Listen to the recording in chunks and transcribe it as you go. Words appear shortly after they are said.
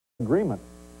agreement.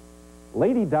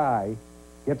 Lady Di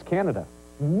gets Canada.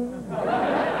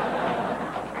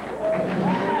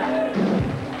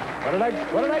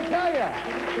 What did I tell you?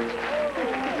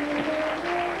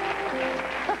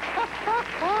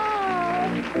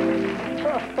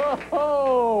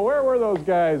 Oh, where were those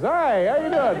guys? Hi, how you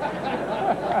doing?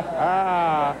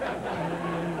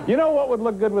 You know what would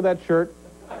look good with that shirt?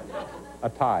 A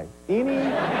tie.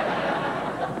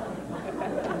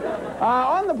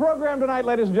 On the program tonight,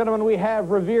 ladies and gentlemen, we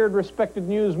have revered, respected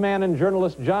newsman and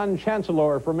journalist John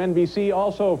Chancellor from NBC,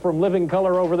 also from Living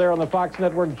Color over there on the Fox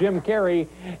Network, Jim Carrey,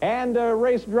 and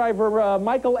race driver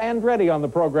Michael Andretti on the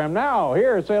program. Now,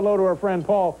 here, say hello to our friend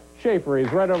Paul Schaefer.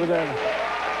 He's right over there.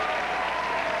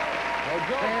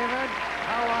 David,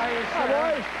 how are you, sir? Hi,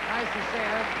 boys. Nice to see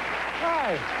you. Hi.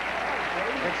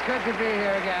 It's good to be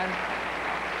here again.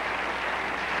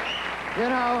 You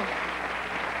know,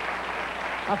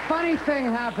 a funny thing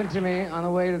happened to me on the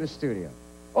way to the studio.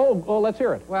 Oh, let's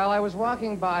hear it. Well, I was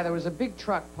walking by. There was a big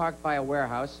truck parked by a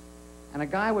warehouse, and a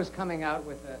guy was coming out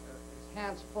with his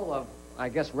hands full of, I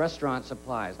guess, restaurant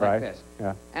supplies like this.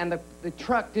 Yeah. And the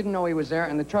truck didn't know he was there,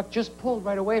 and the truck just pulled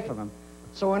right away from him.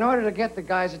 So in order to get the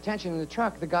guy's attention in the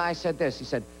truck, the guy said this. He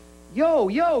said, "Yo,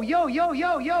 yo, yo, yo,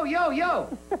 yo, yo, yo, yo."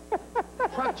 The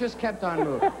truck just kept on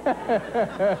moving.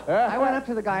 I went up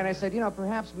to the guy and I said, you know,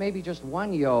 perhaps maybe just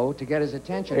one yo to get his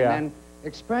attention, Yeah. and then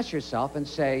express yourself and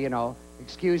say, you know,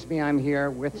 excuse me, I'm here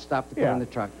with stuff to put in the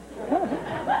truck.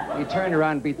 He turned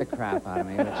around and beat the crap out of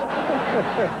me, which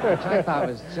I thought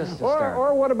was just hysterical.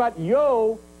 Or what about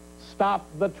yo, stop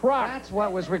the truck? That's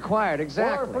what was required,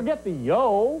 exactly. Or forget the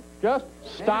yo, just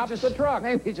stop the truck.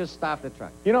 Maybe just stop the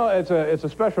truck. You know, it's a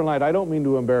special night. I don't mean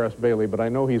to embarrass Baily, but I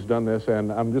know he's done this,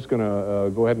 and I'm just going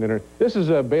to go ahead and enter. This is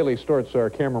Baily Stortz, our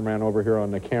cameraman over here on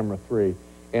the camera 3.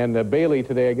 And Baily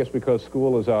today, I guess because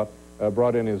school is out,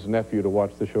 brought in his nephew to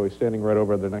watch the show. He's standing right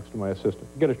over there next to my assistant.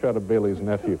 Get a shot of Baily's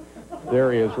nephew.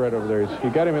 There he is, right over there. He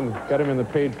got him in the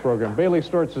Page program. Baily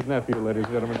Stortz's nephew, ladies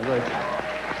and gentlemen. Right.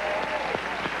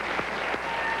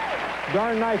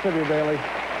 Darn nice of you, Baily.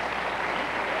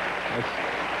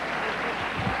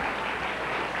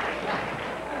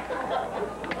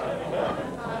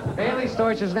 Baily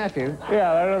Stortz's nephew.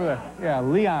 Yeah,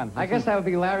 Leon. I guess that would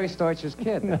be Larry Stortz's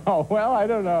kid. No, well, I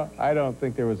don't know. I don't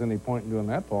think there was any point in doing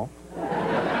that, Paul.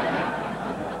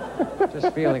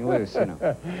 Just feeling loose, you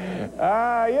know.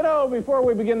 You know, before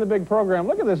we begin the big program,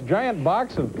 look at this giant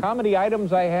box of comedy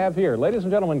items I have here. Ladies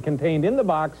and gentlemen, contained in the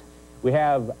box, we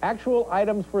have actual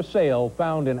items for sale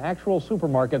found in actual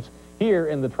supermarkets here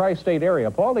in the tri-state area.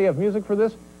 Paul, do you have music for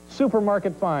this?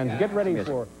 Supermarket finds. Get ready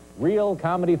for real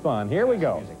comedy fun. Here we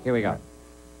go. Here we go.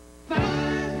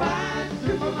 Fine, fine,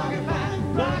 supermarket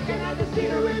fine. Rocking out the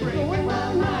scenery, going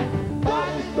my mind.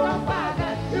 Boys, stop by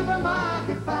that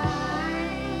supermarket finds.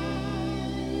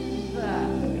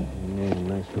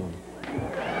 Nice one.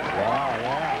 Wow,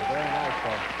 yeah, very nice,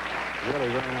 Paul. Really,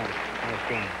 very nice. Nice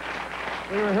one.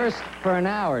 We rehearsed for an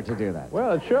hour to do that.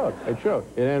 Well, it showed. It showed.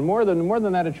 And more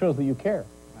than that, it shows that you care.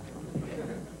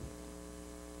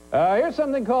 Here's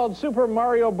something called Super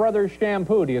Mario Brothers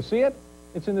shampoo. Do you see it?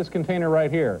 It's in this container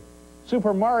right here.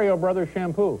 Super Mario Brothers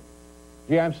shampoo.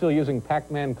 Gee, I'm still using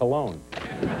Pac-Man cologne.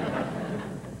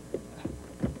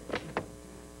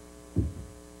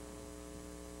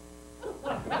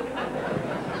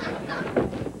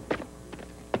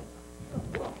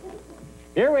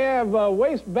 Here we have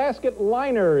wastebasket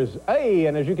liners. Hey,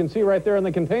 and as you can see right there in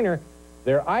the container,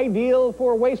 they're ideal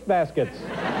for wastebaskets.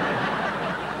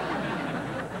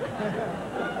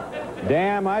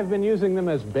 Damn, I've been using them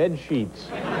as bed sheets.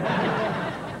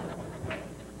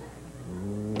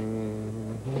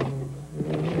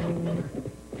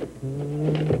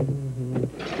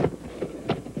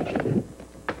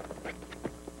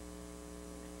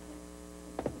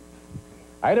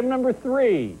 Item number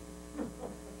 3.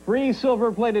 Free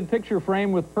silver-plated picture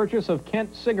frame with purchase of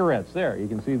Kent cigarettes. There, you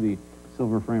can see the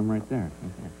silver frame right there.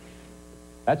 Okay.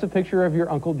 That's a picture of your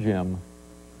Uncle Jim.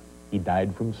 He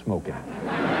died from smoking.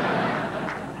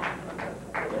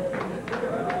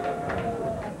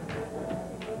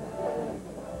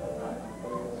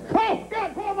 Oh,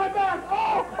 God, Paul, my back!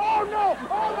 Oh, no!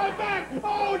 Oh, my back!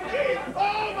 Oh, geez!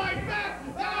 Oh, my back!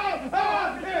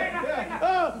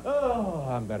 Oh,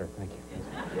 I'm better, thank you.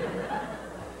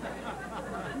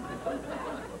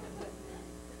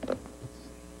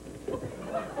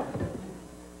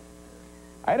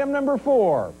 Item number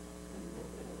 4,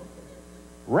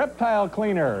 reptile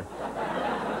cleaner.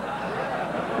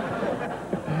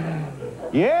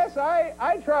 Yes,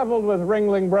 I traveled with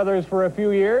Ringling Brothers for a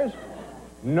few years.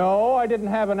 No, I didn't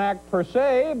have an act per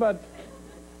se, but...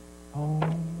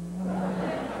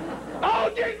 Oh,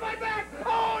 geez, my back!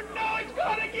 Oh, no, it's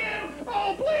gone again!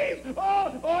 Oh, please!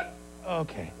 Oh!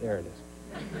 Okay, there it is.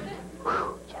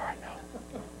 Whew, it's all right now.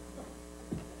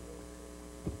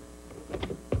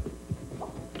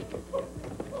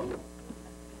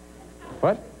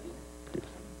 What?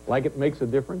 Like it makes a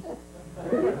difference?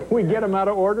 We get them out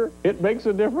of order? It makes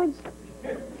a difference?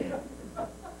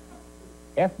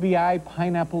 FBI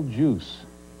pineapple juice.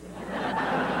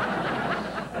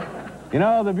 You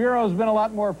know, the Bureau's been a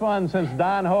lot more fun since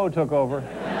Don Ho took over.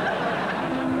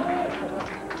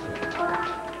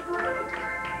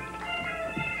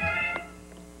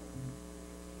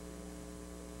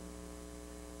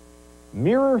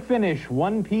 Mirror finish,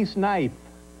 one-piece knife.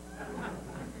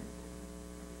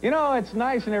 You know, it's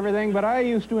nice and everything, but I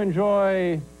used to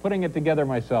enjoy putting it together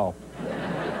myself.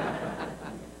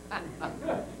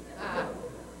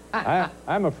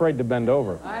 I'm afraid to bend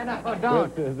over. I know,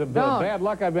 don't. The bad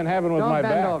luck I've been having with my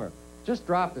back. Don't bend over. Just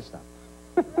drop the stuff.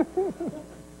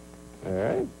 All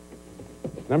right.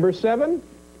 Number 7?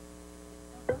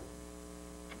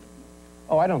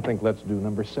 Oh, I don't think let's do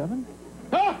number 7.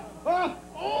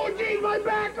 Oh, geez, my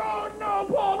back! Oh, no,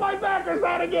 Paul, my back is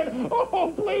out again!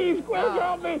 Oh, please, quick,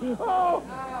 help me! Oh!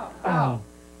 Ow. Oh,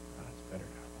 that's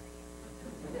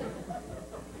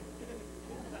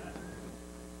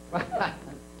better now.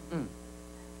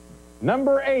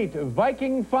 Number 8,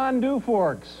 Viking fondue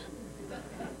forks.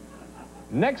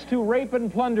 Next to rape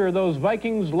and plunder, those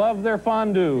Vikings love their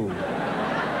fondue.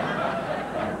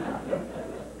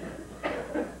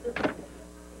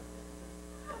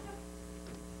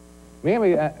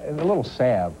 Maybe a little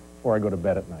salve before I go to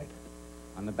bed at night.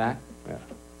 On the back? Yeah.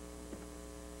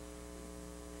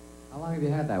 How long have you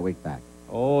had that weak back?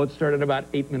 Oh, it started about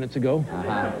 8 minutes ago.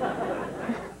 Uh-huh.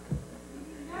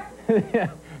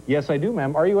 Yes, I do,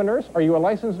 ma'am. Are you a nurse? Are you a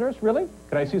licensed nurse, really?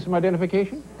 Could I see some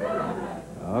identification?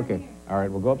 Okay. All right,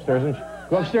 we'll go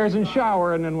upstairs and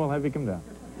shower, and then we'll have you come down.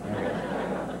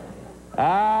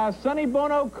 Sonny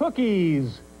Bono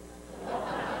cookies.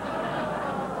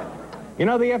 You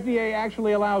know, the FDA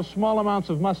actually allows small amounts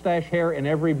of mustache hair in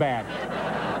every batch.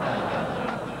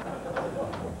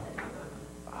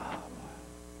 Oh,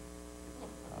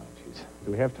 jeez.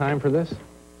 Do we have time for this?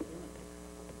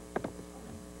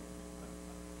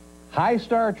 High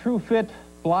Star True Fit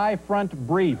Fly Front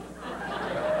Brief.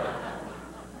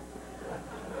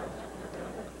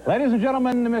 Ladies and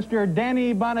gentlemen, Mr.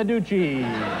 Danny Bonaducci.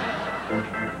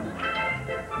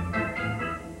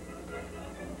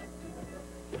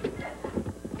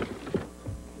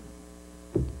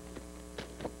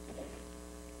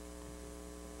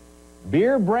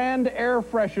 Beer brand air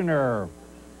freshener.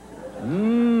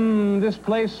 This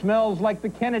place smells like the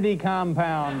Kennedy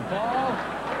compound. Paul,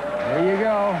 there you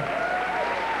go.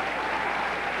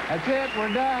 That's it,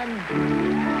 we're done.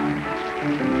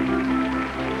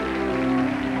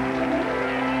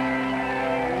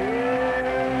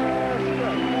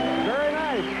 Very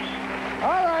nice.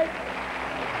 All right.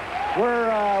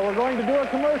 We're going to do a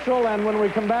commercial, and when we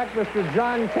come back, Mr.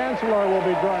 John Chancellor will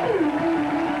be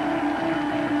joining.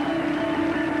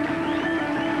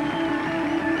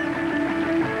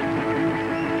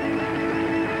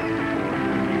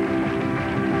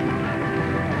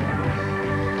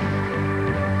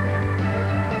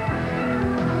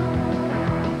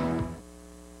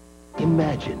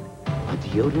 Imagine a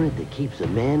deodorant that keeps a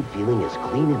man feeling as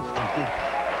clean and funky.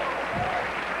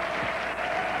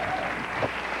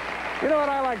 You know what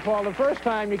I like, Paul? The first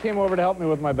time you came over to help me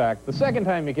with my back. The second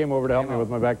time you came over to help me with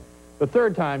my back. The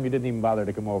third time you didn't even bother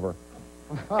to come over.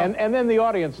 And then the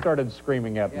audience started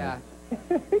screaming at me. Yeah.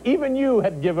 Even you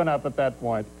had given up at that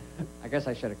point. I guess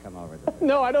I should have come over.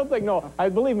 No, I don't think, no.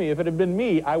 Believe me, if it had been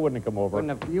me, I wouldn't have come over.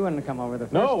 You wouldn't have come over the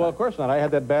first No, time. well, of course not. I had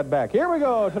that bad back. Here we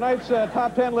go. Tonight's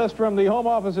top 10 list from the Home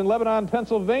Office in Lebanon,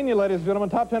 Pennsylvania, ladies and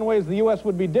gentlemen. Top 10 ways the U.S.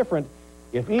 would be different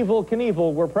if Evel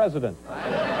Knievel were president.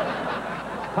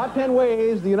 Top 10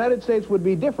 ways the United States would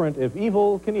be different if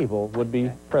Evel Knievel would be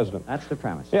president. That's the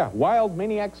premise. Yeah, wild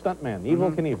maniac stuntman,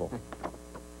 Evel Knievel.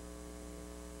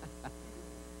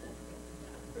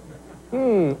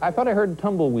 I thought I heard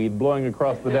tumbleweed blowing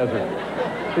across the desert.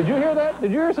 Did you hear that?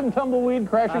 Did you hear some tumbleweed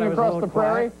crashing across the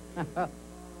prairie?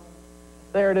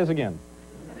 There it is again.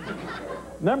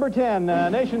 Number 10,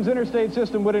 nation's interstate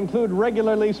system would include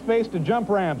regularly spaced jump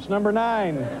ramps. Number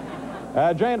 9,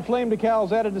 giant flame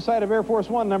decals added to side of Air Force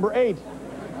One. Number 8.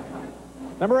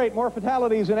 Number 8, more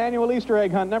fatalities in annual Easter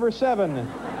egg hunt. Number 7,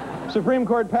 Supreme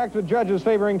Court packed with judges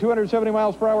favoring 270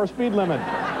 miles per hour speed limit.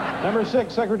 Number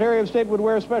 6, Secretary of State would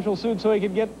wear a special suit so he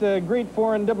could greet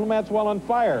foreign diplomats while on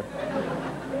fire.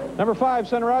 Number 5,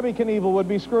 Senator Robbie Knievel would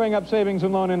be screwing up savings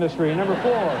and loan industry. Number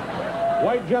 4,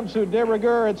 White jumpsuit de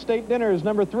rigueur at state dinners.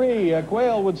 Number 3,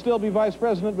 Quayle would still be vice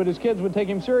president, but his kids would take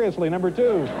him seriously. Number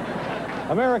 2,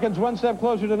 Americans one step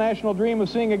closer to national dream of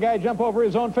seeing a guy jump over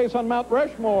his own face on Mount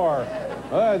Rushmore.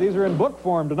 These are in book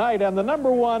form tonight. And the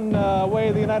number 1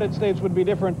 way the United States would be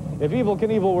different if Evel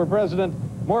Knievel were president,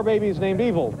 more babies named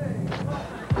Evel.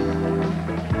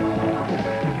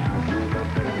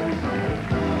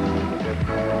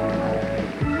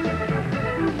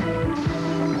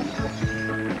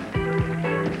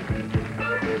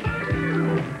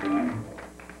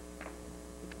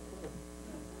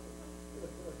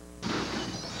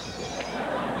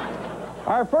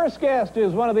 Our first guest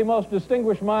is one of the most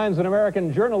distinguished minds in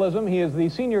American journalism. He is the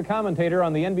senior commentator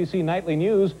on the NBC Nightly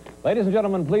News. Ladies and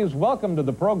gentlemen, please welcome to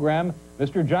the program,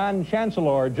 Mr. John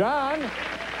Chancellor. John.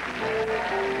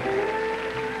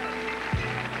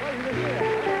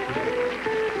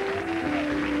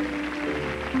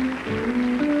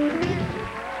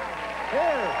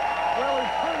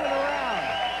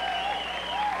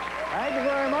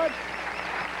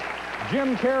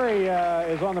 Jim Carrey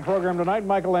is on the program tonight.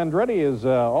 Michael Andretti is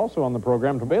also on the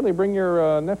program. Baily, bring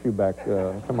your nephew back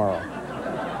tomorrow.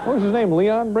 What was his name?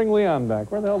 Leon? Bring Leon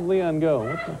back. Where the hell did Leon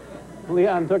go?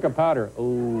 Leon took a powder.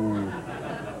 Oh,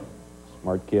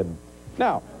 smart kid.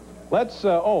 Now, let's,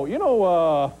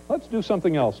 let's do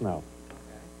something else now.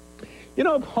 You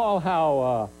know, Paul,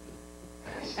 how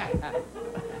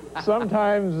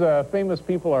sometimes famous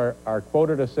people are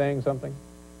quoted as saying something?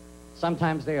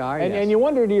 Sometimes they are, yes. And you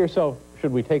wonder to yourself,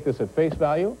 should we take this at face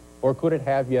value, or could it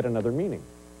have yet another meaning?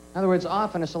 In other words,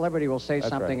 often a celebrity will say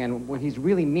something, right, and what he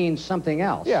really means something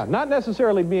else. Yeah, not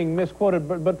necessarily being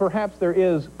misquoted, but perhaps there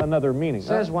is another meaning.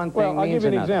 Says one thing, well, I'll give you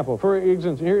an example. For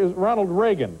instance, here is Ronald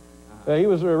Reagan. He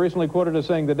was recently quoted as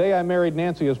saying, "The day I married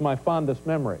Nancy is my fondest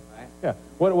memory." Right. Yeah.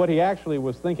 What he actually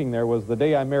was thinking there was, "The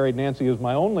day I married Nancy is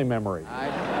my only memory."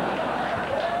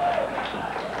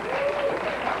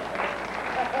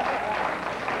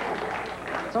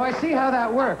 So I see how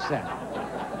that works, then.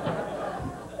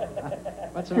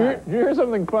 What's the matter? Did you hear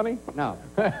something funny? No.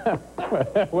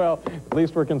 Well, at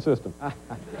least we're consistent.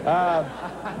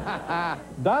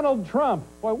 Donald Trump.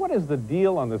 Boy, what is the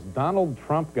deal on this Donald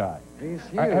Trump guy? He's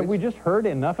huge. Have we just heard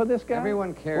enough of this guy?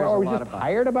 Everyone cares a lot about him. Are we just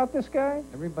tired about this guy?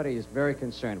 Everybody is very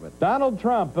concerned with him. Donald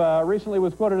Trump recently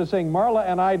was quoted as saying, "Marla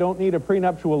and I don't need a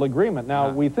prenuptial agreement." Now,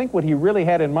 we think what he really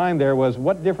had in mind there was,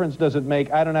 what difference does it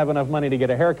make? I don't have enough money to get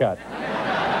a haircut.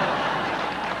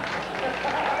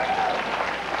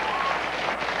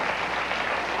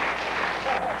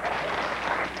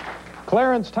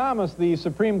 Clarence Thomas, the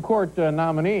Supreme Court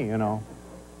nominee,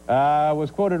 was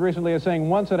quoted recently as saying,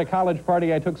 "Once at a college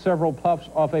party, I took several puffs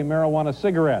off a marijuana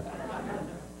cigarette."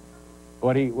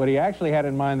 What he actually had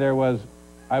in mind there was,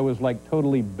 "I was like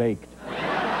totally baked."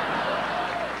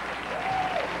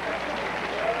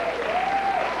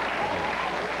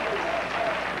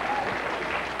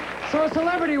 So a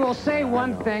celebrity will say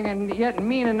one thing and yet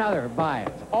mean another by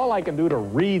it. All I can do to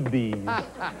read these. I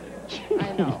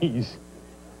know. Jeez.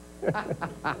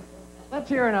 Let's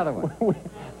hear another one.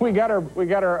 We got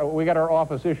our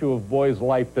office issue of Boy's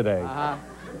Life today.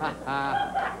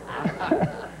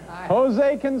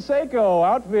 Jose Canseco,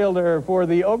 outfielder for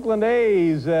the Oakland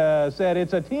A's, said,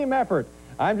 "It's a team effort.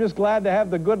 I'm just glad to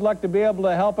have the good luck to be able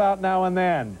to help out now and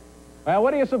then." Well,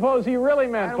 what do you suppose he really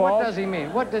meant, Paul? What does he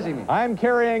mean? What does he mean? I'm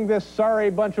carrying this sorry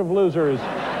bunch of losers.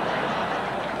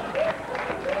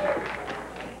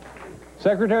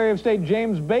 Secretary of State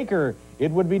James Baker, "It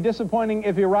would be disappointing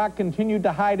if Iraq continued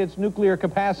to hide its nuclear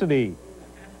capacity."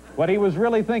 What he was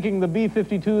really thinking, the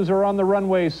B-52s are on the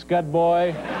runway, scud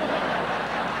boy.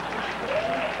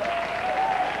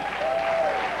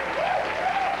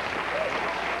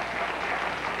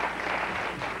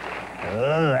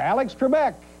 Alex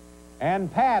Trebek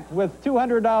and Pat with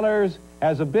 $200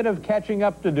 has a bit of catching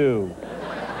up to do.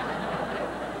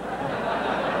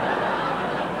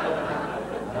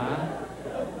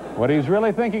 What he's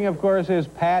really thinking, of course, is,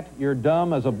 "Pat, you're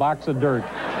dumb as a box of dirt."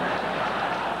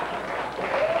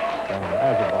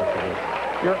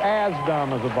 You're as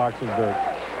dumb as a box of dirt.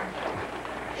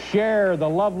 Cher, the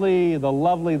lovely,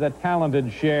 the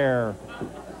talented Cher.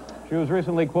 She was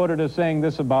recently quoted as saying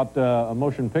this about a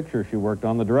motion picture she worked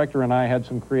on. "The director and I had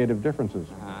some creative differences."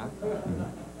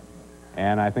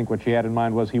 And I think what she had in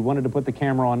mind was he wanted to put the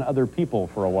camera on other people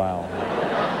for a while.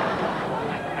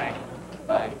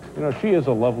 You know, she is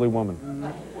a lovely woman.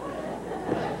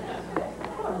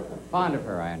 Fond of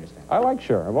her, I understand. I like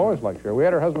Cher. I've always liked Cher. We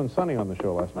had her husband Sonny on the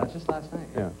show last night. That's just last night.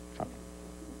 Yeah.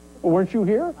 Well, weren't you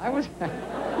here? I was... no,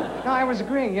 I was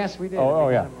agreeing. Yes, we did. Oh,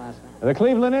 We yeah. got him last night. The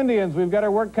Cleveland Indians, we've got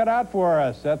our work cut out for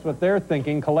us. That's what they're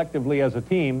thinking collectively as a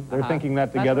team. They're thinking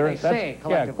that together. That's what they say, Yeah,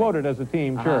 collectively. quoted as a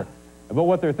team, sure. But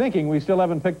what they're thinking, we still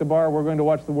haven't picked the bar we're going to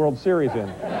watch the World Series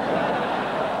in.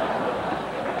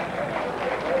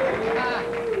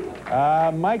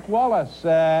 Mike Wallace,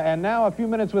 and now a few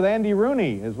minutes with Andy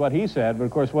Rooney is what he said. But,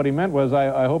 of course, what he meant was,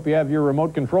 I hope you have your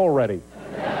remote control ready.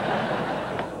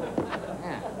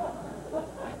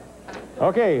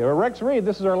 Okay, Rex Reed,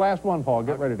 this is our last one, Paul.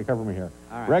 Get ready to cover me here.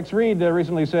 All right. Rex Reed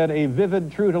recently said, a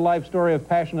vivid, true-to-life story of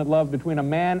passionate love between a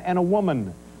man and a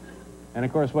woman. And,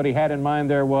 of course, what he had in mind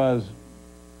there was,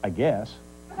 I guess.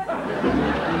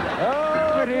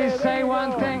 Could he say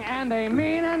one thing and they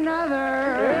mean another?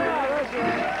 Yeah, that's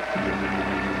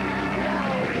right.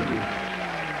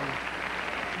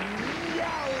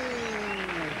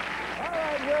 All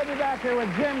right, we'll be back here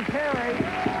with Jim Carrey.